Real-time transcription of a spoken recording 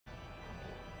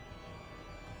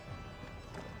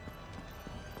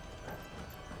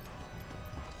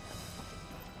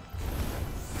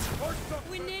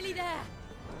We're nearly there.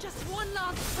 Just one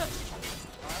last push.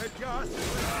 I just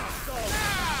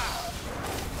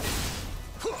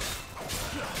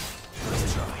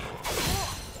Let's try.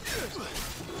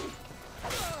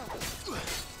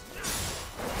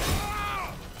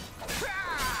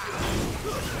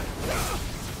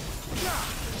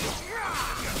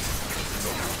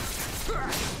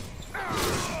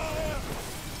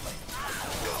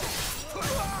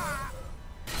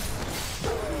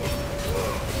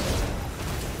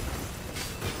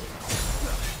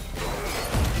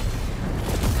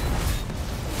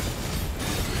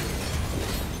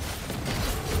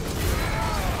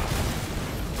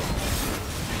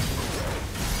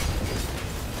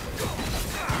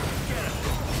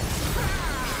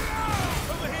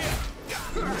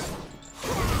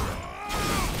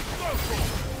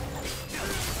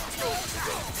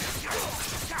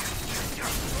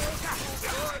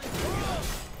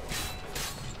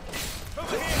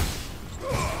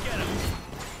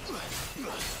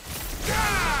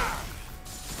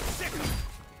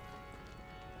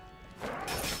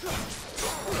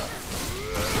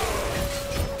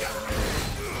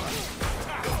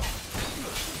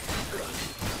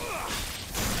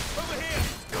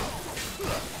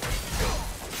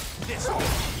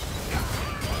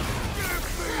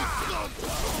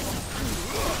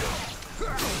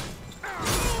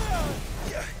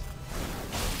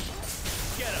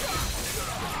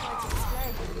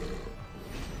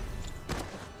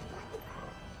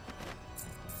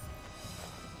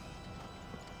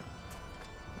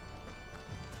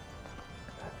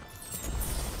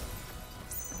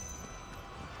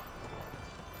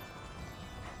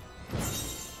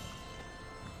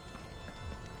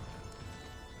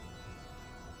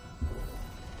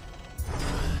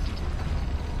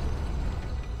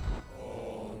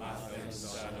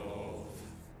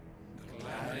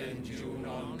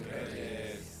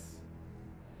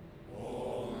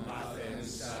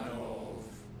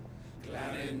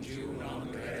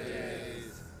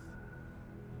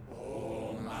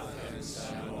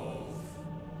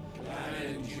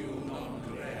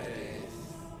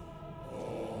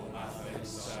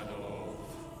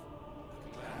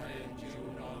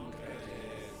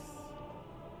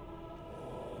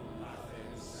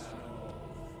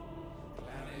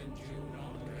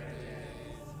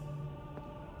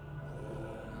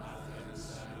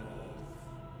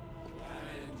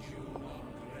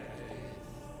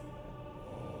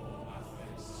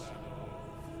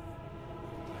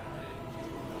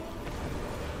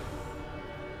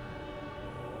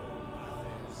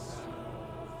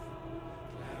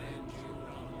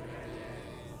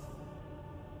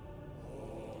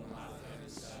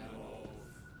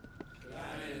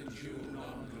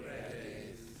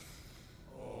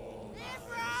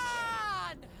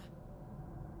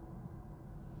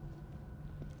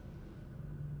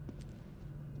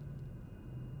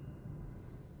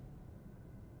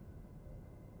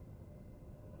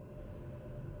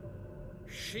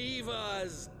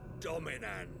 Shiva's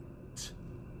dominant.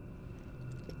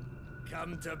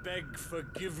 Come to beg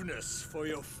forgiveness for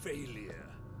your failure.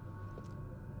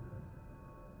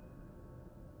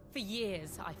 For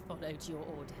years, I followed your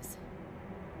orders.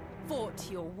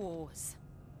 Fought your wars.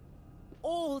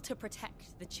 All to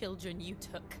protect the children you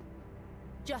took.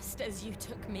 Just as you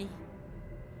took me.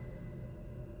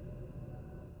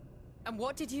 And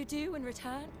what did you do in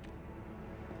return?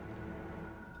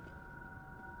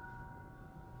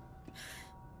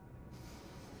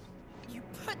 You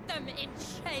put them in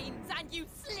chains and you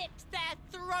slit their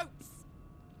throats!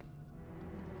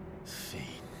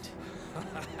 Fiend.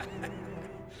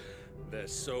 Their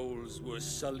souls were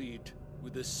sullied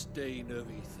with a stain of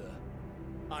ether.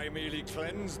 I merely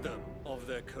cleansed them of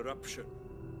their corruption.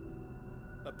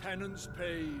 A penance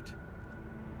paid,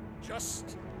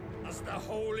 just as the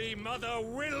Holy Mother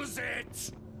wills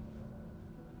it!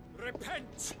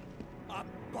 Repent,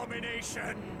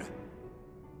 abomination!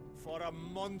 For a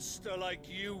monster like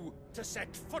you to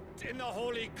set foot in the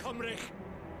Holy Cymric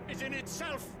is in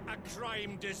itself a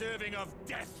crime deserving of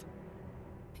death.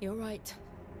 You're right.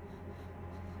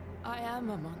 I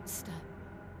am a monster.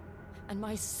 And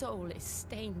my soul is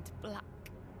stained black.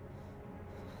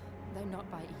 Though not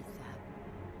by ether.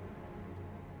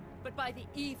 But by the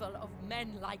evil of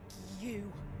men like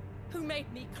you, who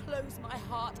made me close my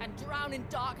heart and drown in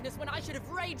darkness when I should have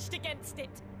raged against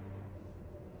it.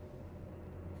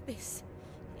 This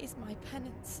is my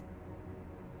penance.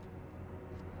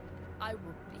 I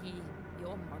will be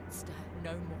your monster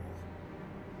no more.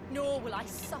 Nor will I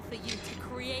suffer you to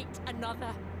create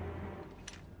another.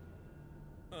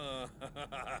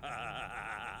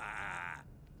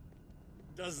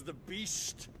 Does the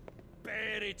beast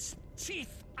bare its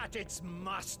teeth at its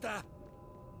master.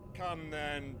 Come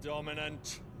then,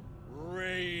 Dominant.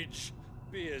 Rage,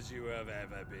 be as you have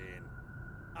ever been.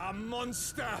 A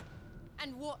monster!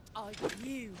 And what are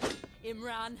you,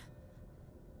 Imran?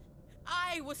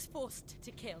 I was forced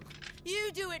to kill.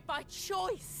 You do it by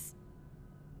choice.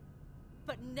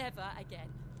 But never again.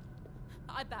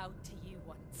 I bowed to you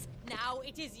once. Now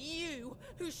it is you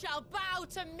who shall bow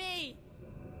to me!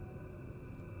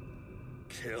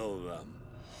 Kill them.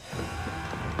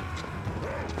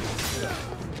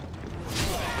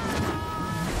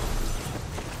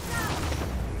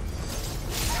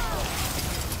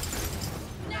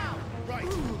 Now! Right!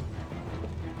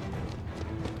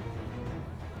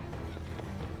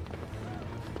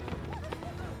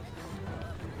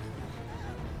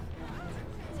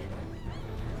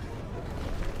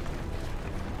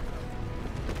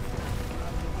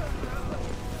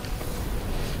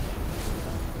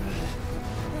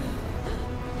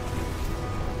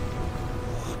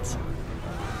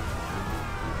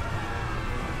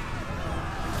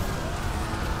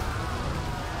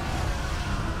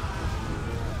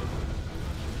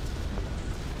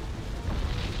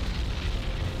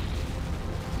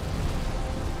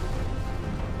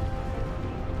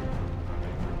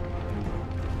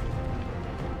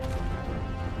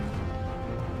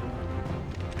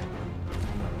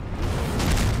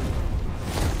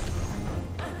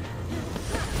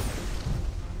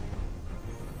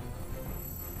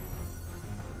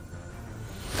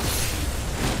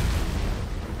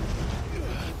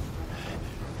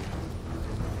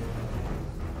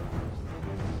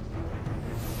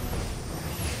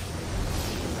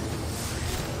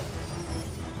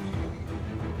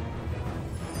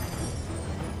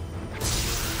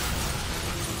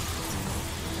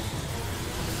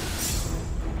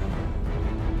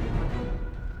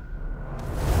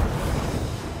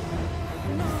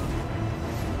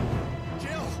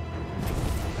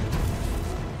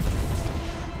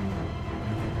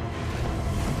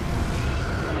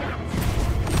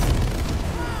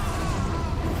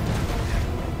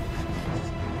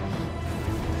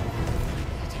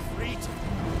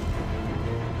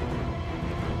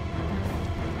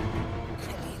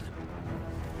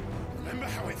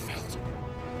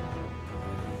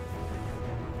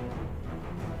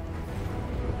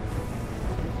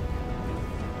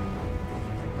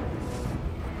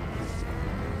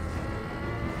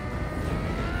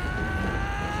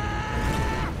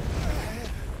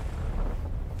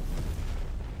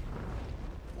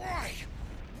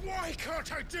 Why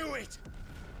can't I do it?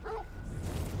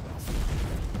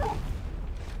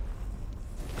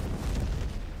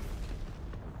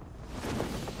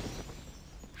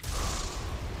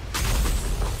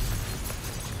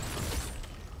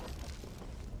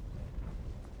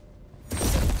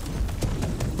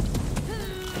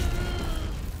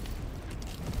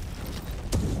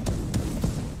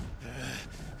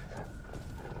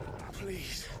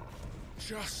 Please,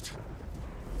 just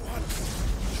once.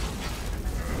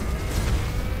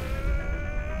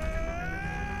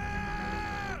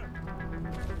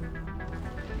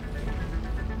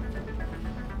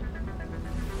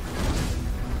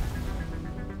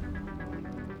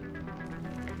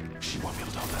 She won't be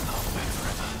able to hold that arm back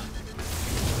forever.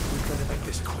 We've got to make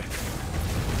this quick.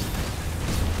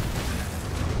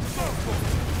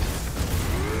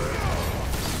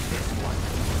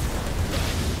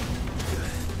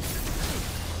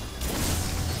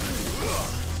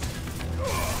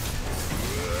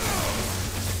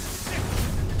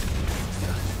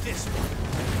 This one.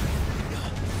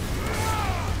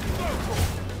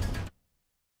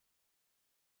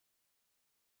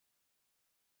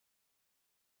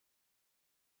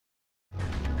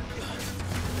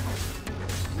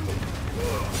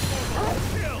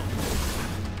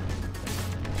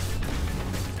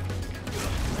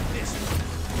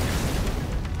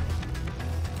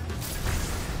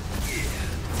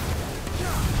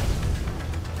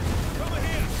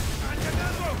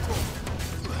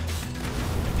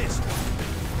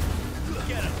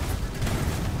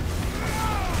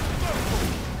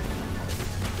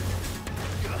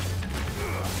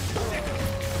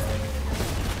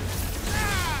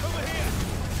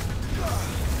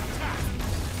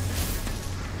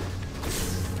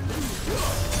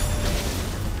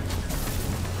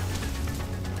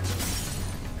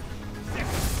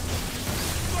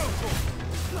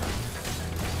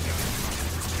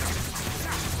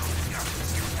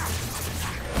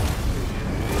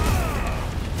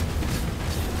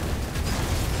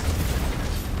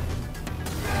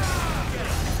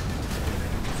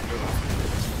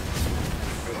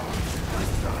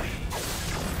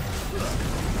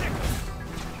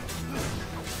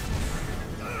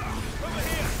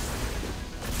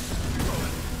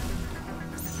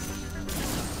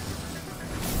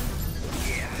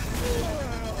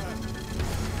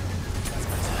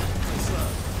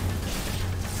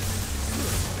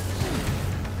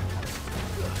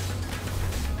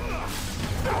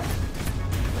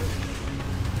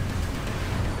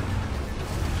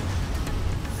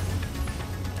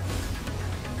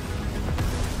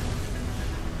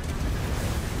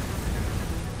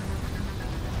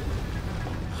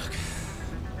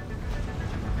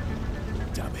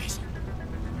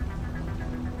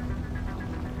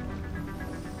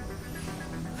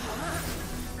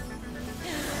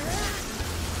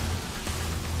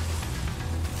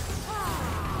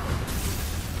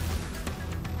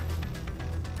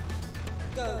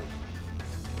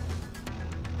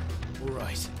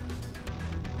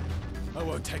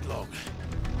 won't take long.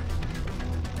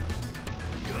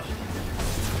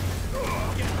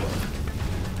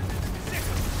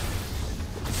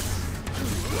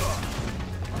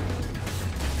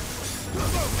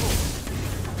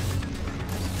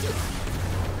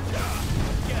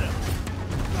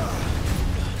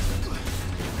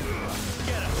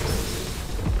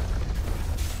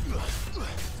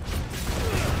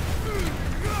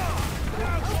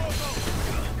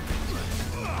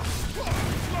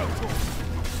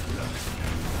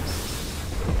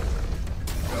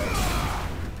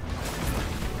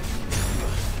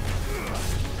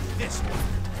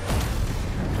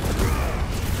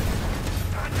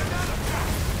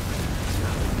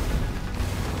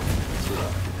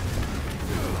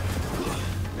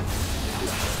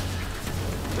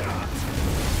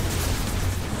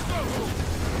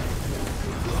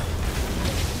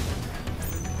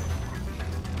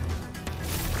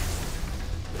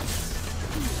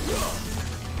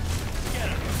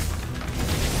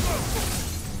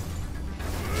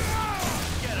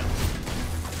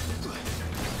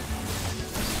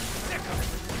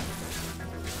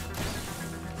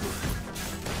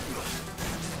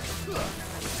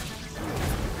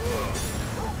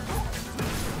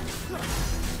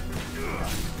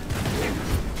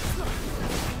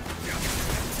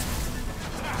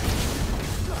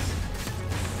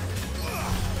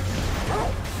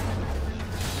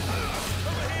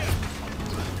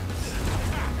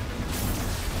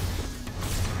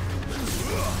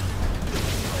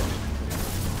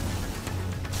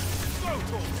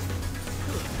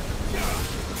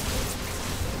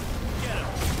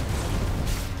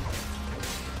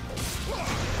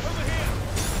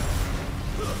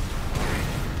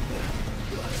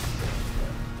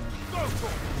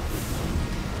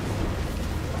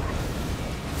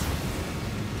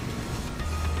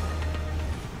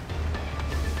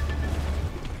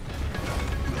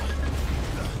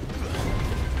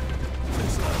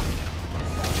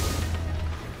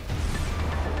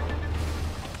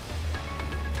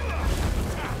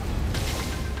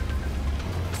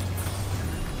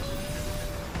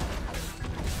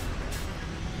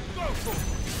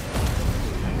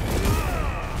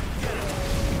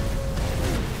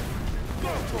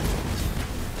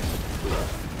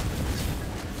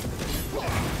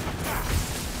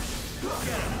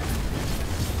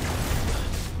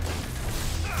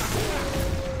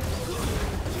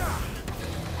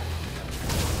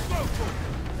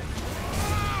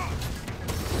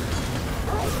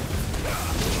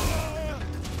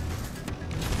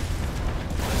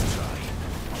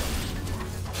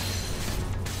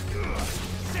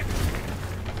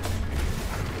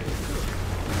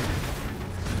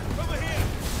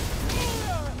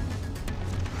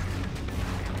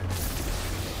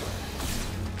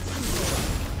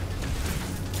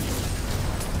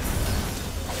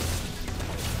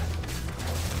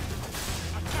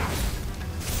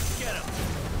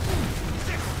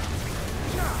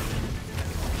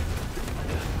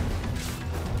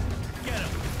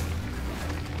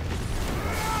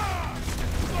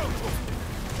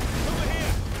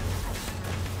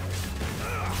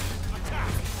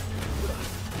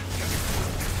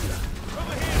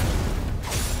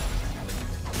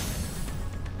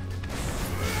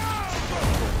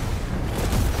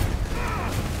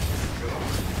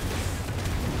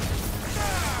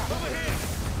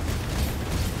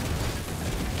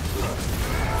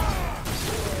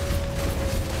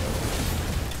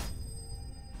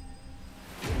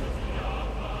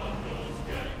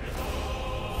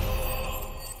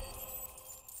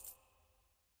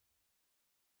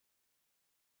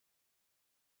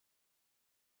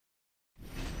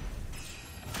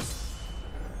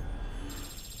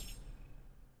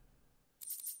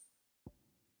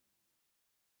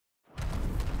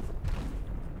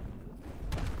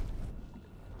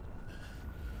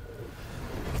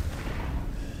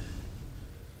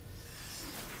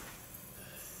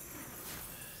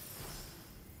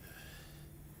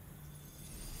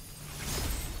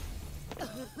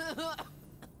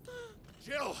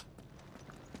 Jill!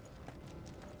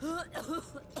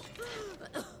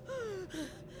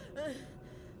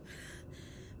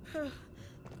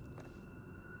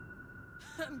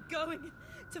 I'm going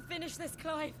to finish this,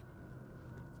 Clive.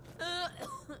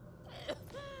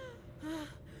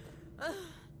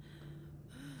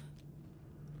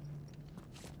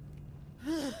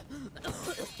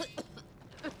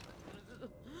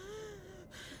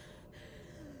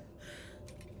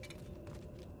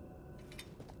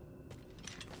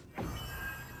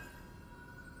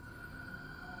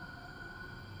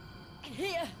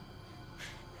 Here.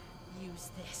 Use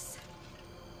this.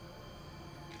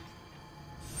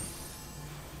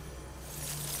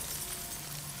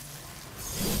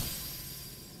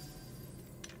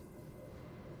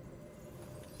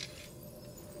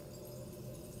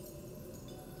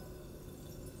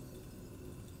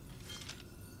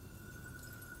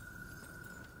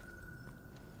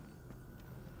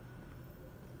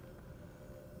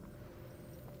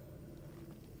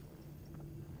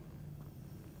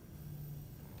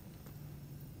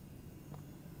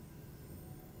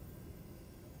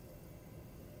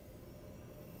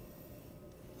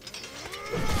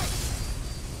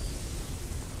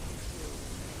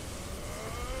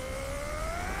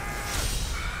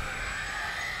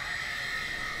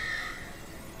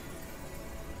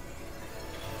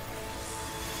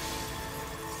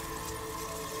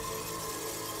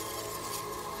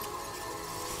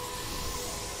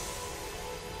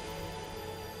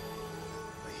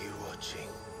 watching,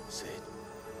 Sid.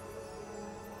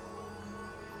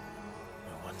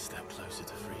 We're one step closer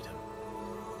to freedom.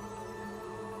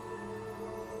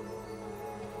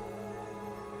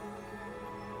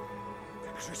 The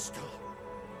crystal.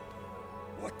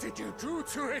 What did you do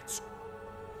to it?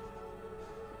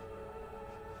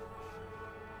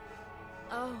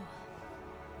 Oh,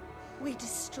 we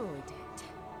destroyed it.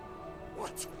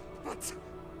 What? What?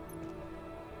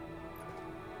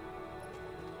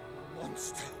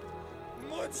 Monster!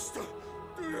 Monster!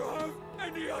 Do you have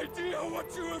any idea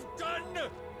what you have done?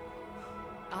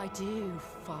 I do,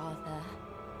 Father.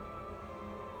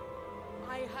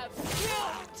 I have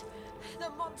killed the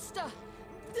monster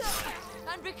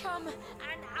and become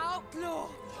an outlaw.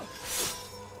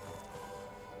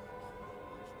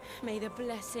 May the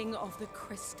blessing of the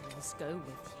crystals go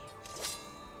with you.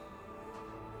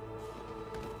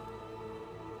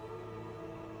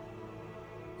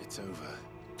 It's over.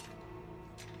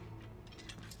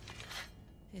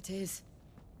 It is.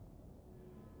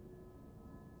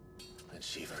 And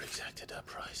Shiva exacted her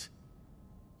price.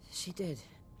 She did.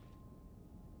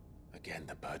 Again,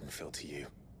 the burden fell to you.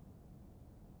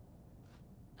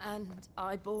 And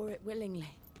I bore it willingly.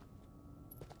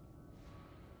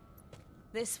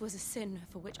 This was a sin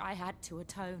for which I had to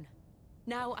atone.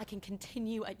 Now I can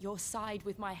continue at your side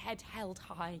with my head held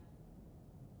high.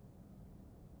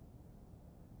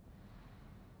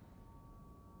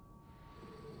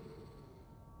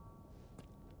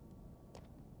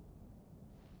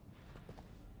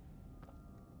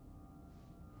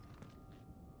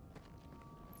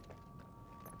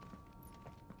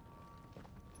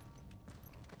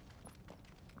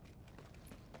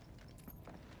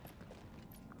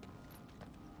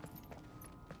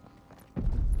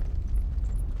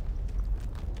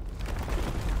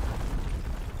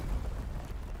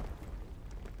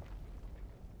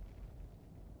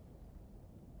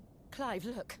 Clive,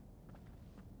 look.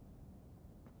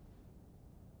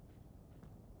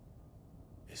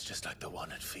 It's just like the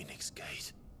one at Phoenix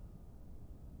Gate.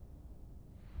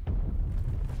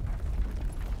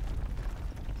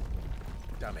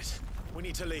 Damn it. We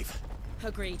need to leave.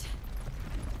 Agreed.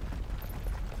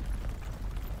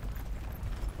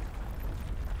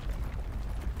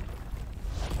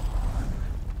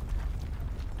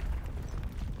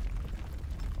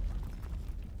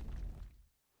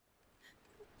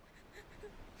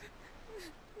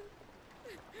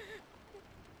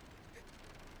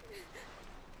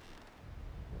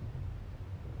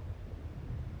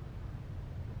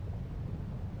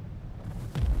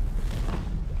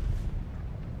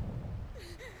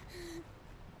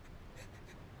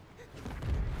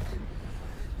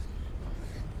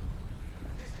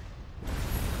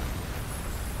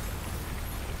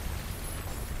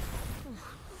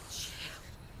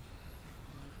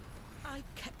 I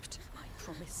kept my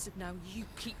promise, and now you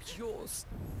keep yours.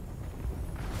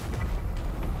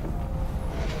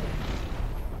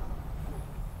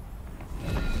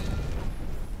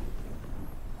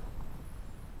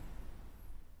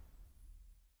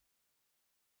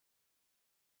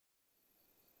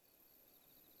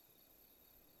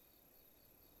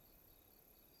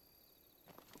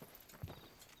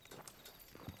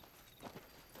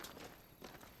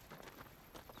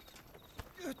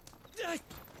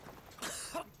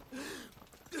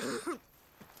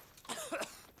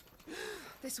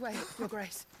 This way, Your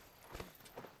Grace.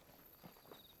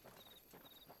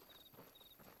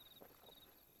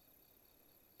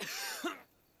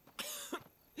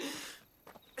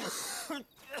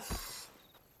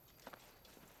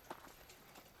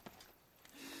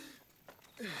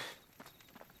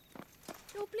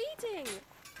 You're bleeding.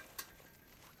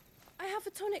 I have a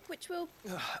tonic which will...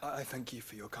 I thank you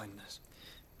for your kindness,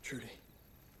 truly.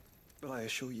 But I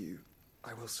assure you,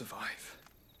 I will survive.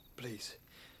 Please,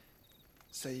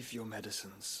 save your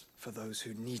medicines for those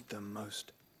who need them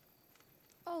most.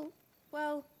 Oh,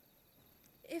 well,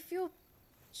 if you're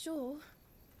sure.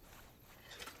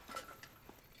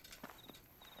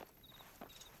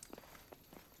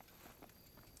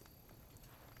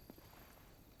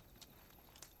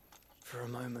 For a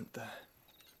moment there,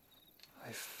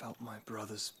 I felt my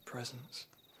brother's presence.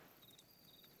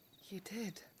 You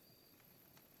did?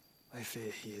 I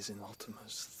fear he is in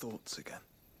Ultima's thoughts again.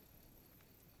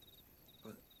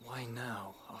 But why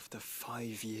now, after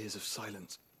 5 years of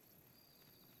silence?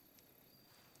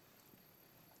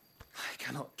 I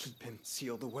cannot keep him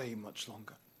sealed away much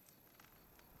longer.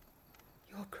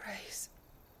 Your Grace.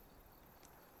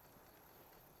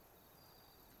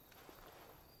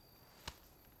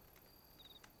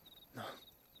 No,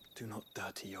 do not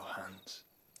dirty your hands.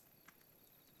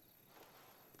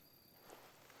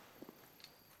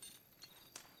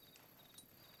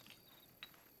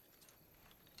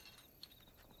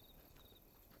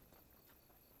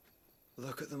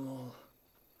 Look at them all.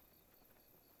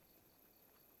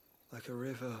 Like a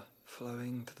river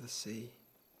flowing to the sea.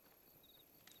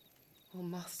 Or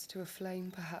moths to a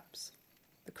flame, perhaps.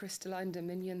 The crystalline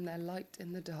dominion their light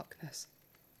in the darkness.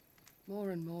 More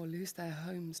and more lose their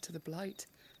homes to the blight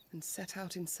and set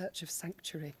out in search of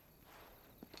sanctuary,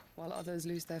 while others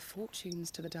lose their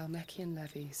fortunes to the Dhalmekian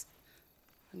levies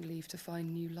and leave to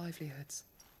find new livelihoods.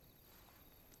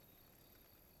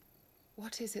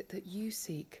 What is it that you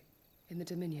seek in the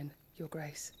Dominion, Your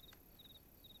Grace?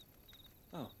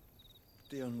 Oh,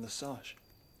 Dion Lesage.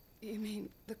 You mean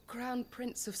the Crown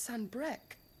Prince of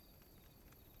Sanbrec?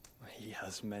 He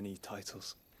has many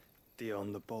titles.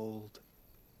 Dion the Bold,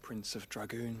 Prince of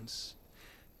Dragoons,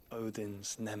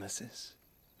 Odin's Nemesis,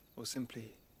 or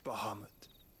simply Bahamut.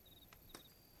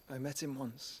 I met him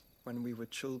once, when we were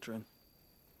children.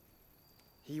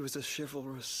 He was a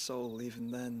chivalrous soul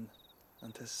even then,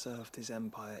 and has served his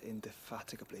empire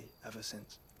indefatigably ever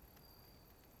since.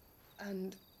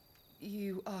 And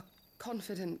you are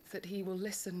confident that he will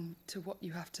listen to what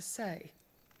you have to say?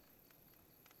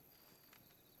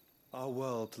 Our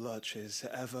world lurches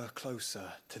ever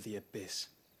closer to the abyss,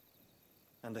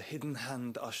 and a hidden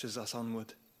hand ushers us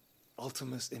onward.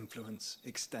 Ultima's influence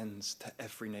extends to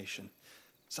every nation,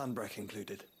 Sanbrec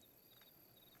included.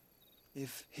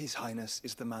 If His Highness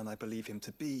is the man I believe him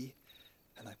to be,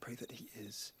 and I pray that he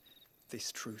is,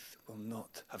 this truth will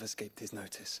not have escaped his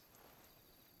notice.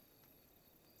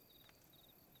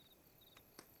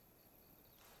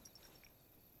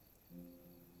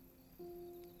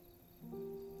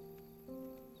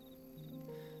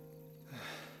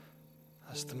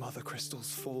 As the mother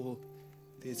crystals fall,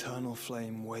 the eternal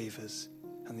flame wavers,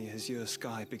 and the azure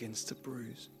sky begins to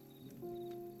bruise.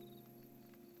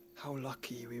 How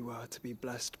lucky we were to be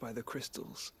blessed by the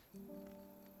crystals,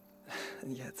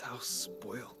 and yet how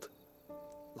spoiled.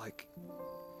 Like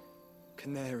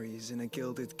canaries in a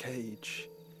gilded cage,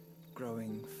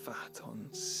 growing fat on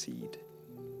seed.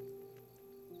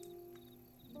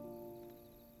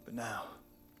 But now,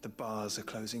 the bars are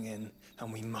closing in,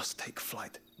 and we must take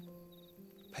flight.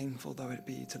 Painful though it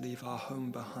be to leave our home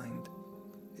behind,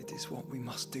 it is what we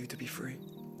must do to be free.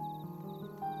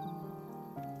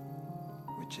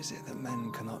 Which is it that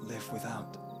men cannot live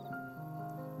without?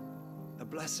 A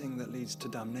blessing that leads to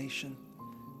damnation,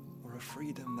 or a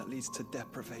freedom that leads to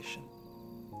deprivation?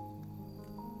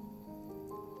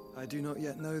 I do not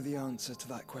yet know the answer to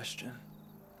that question.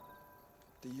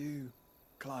 Do you,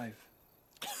 Clive?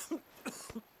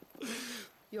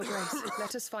 Your Grace,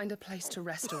 let us find a place to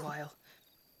rest a while.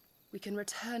 We can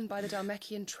return by the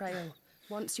Dhalmekian trail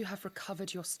once you have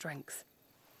recovered your strength.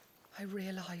 I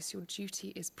realize your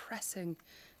duty is pressing,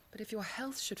 but if your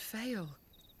health should fail...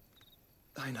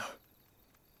 I know.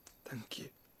 Thank you,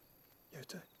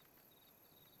 Yoto.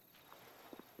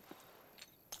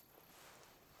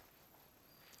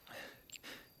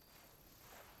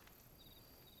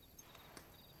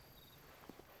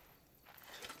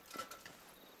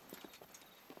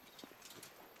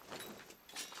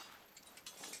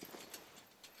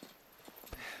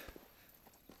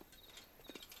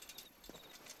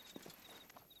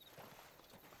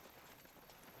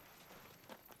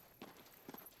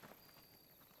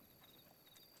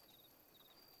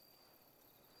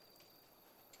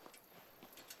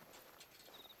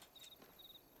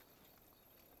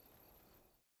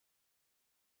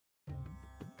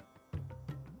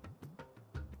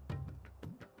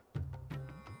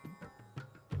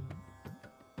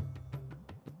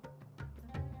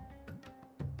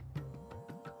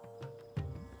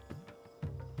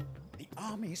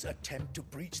 Army's attempt to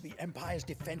breach the Empire's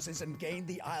defenses and gain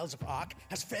the Isles of Ark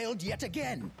has failed yet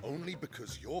again. Only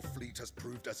because your fleet has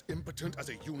proved as impotent as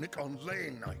a eunuch on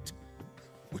Lane Night.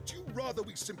 Would you rather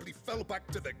we simply fell back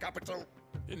to the capital?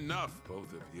 Enough,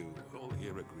 both of you. All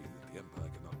here agree that the Empire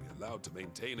cannot be allowed to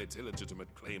maintain its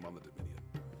illegitimate claim on the Dominion.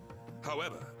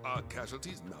 However, our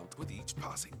casualties mount with each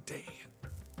passing day.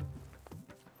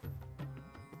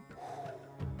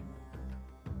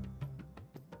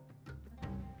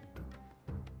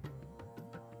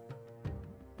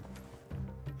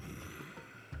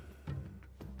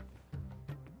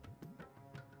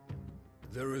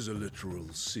 There is a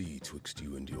literal sea twixt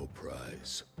you and your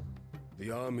prize.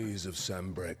 The armies of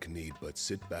Sanbrec need but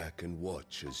sit back and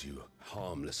watch as you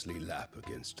harmlessly lap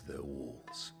against their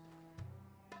walls.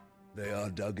 They are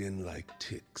dug in like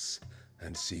ticks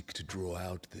and seek to draw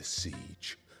out this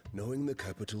siege, knowing the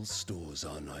capital's stores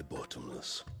are nigh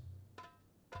bottomless.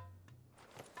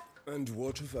 And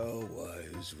what of our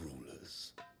wise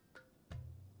rulers?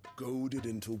 Goaded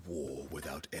into war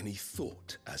without any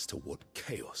thought as to what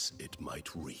chaos it might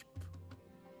reap.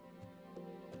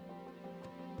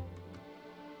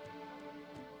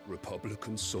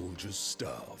 Republican soldiers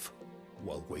starve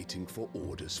while waiting for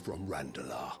orders from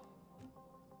Randalar.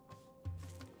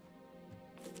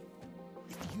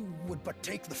 If you would but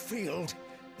take the field,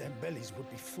 their bellies would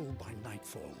be full by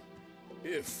nightfall.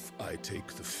 If I take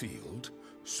the field,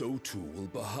 so too will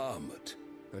Bahamut,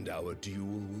 and our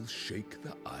duel will shake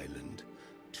the island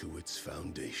to its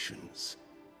foundations.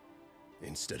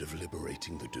 Instead of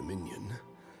liberating the Dominion,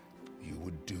 you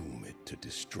would doom it to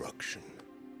destruction.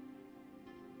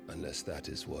 Unless that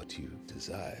is what you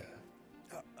desire.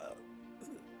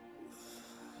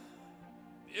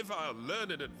 If our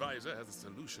learned advisor has a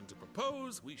solution to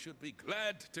propose, we should be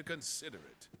glad to consider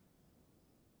it.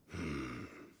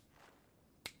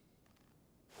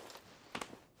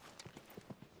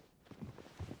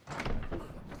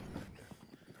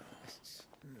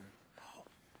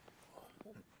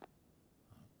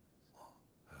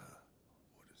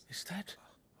 Is that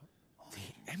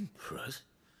the Emperor's?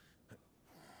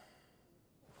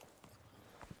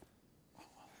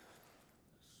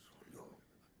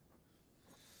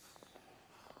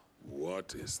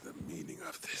 What is the meaning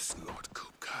of this, Lord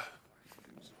Kupka?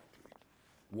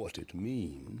 What it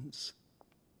means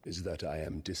is that I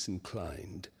am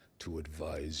disinclined to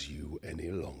advise you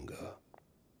any longer.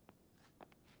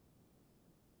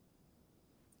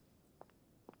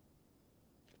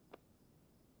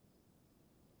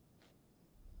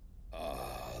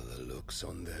 Ah, the looks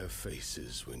on their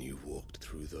faces when you walked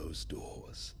through those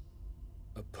doors.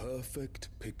 A perfect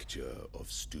picture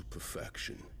of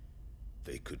stupefaction.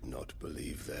 They could not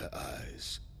believe their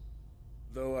eyes.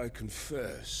 Though I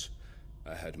confess,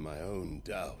 I had my own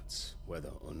doubts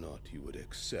whether or not you would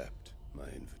accept my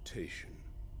invitation.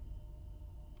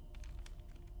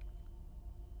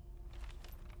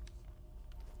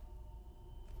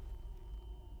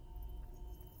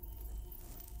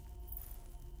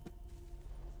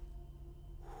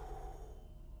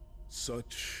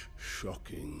 Such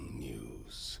shocking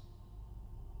news.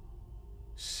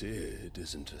 Sid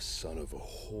isn't a son of a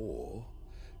whore.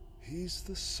 He's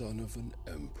the son of an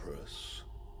empress.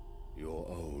 Your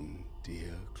own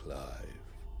dear Clive.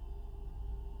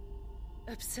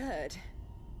 Absurd.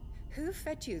 Who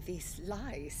fed you these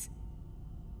lies?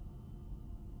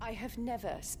 I have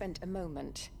never spent a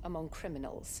moment among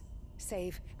criminals,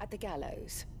 save at the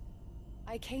gallows.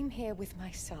 I came here with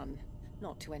my son,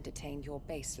 not to entertain your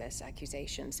baseless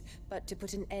accusations, but to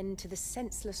put an end to the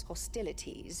senseless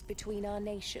hostilities between our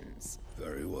nations.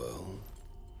 Very well.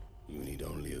 You need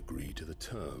only agree to the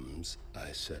terms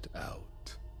I set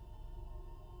out.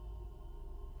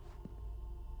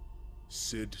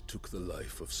 Sid took the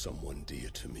life of someone dear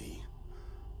to me,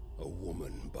 a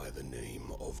woman by the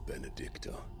name of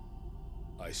Benedicta.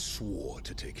 I swore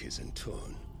to take his in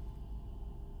turn.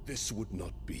 This would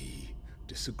not be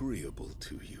disagreeable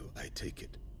to you, I take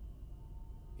it.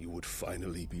 You would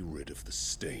finally be rid of the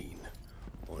stain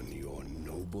on your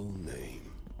noble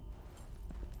name.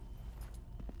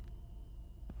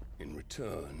 In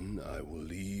return, I will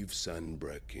leave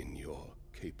Sanbreque in your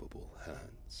capable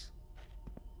hands.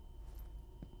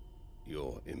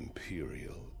 Your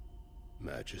Imperial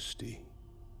Majesty.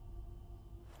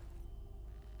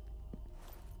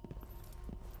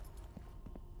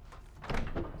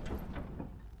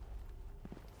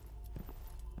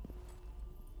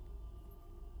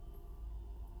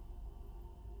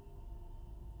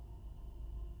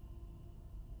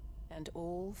 And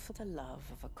all for the love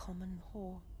of a common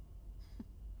whore.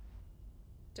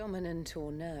 Dominant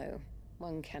or no,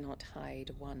 one cannot hide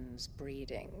one's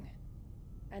breeding.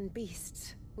 And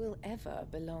beasts will ever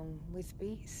belong with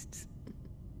beasts.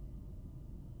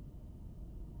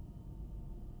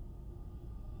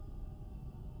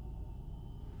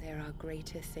 There are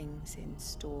greater things in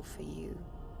store for you,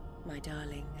 my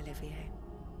darling Olivier.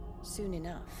 Soon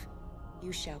enough,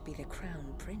 you shall be the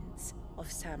crown prince of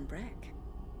Sanbreque.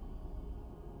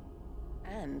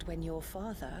 And when your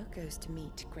father goes to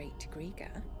meet Great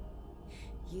Griga,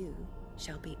 you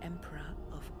shall be emperor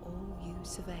of all you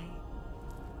survey.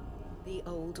 The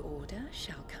old order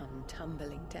shall come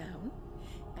tumbling down,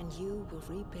 and you will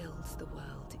rebuild the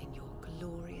world in your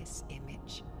glorious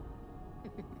image.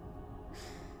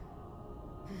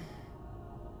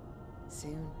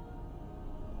 Soon.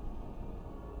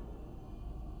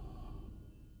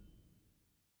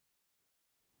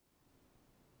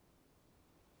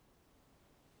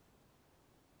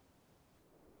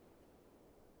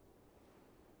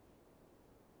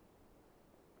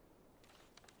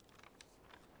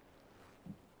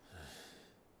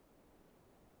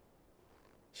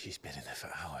 She's been in there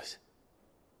for hours.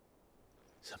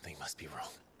 Something must be wrong.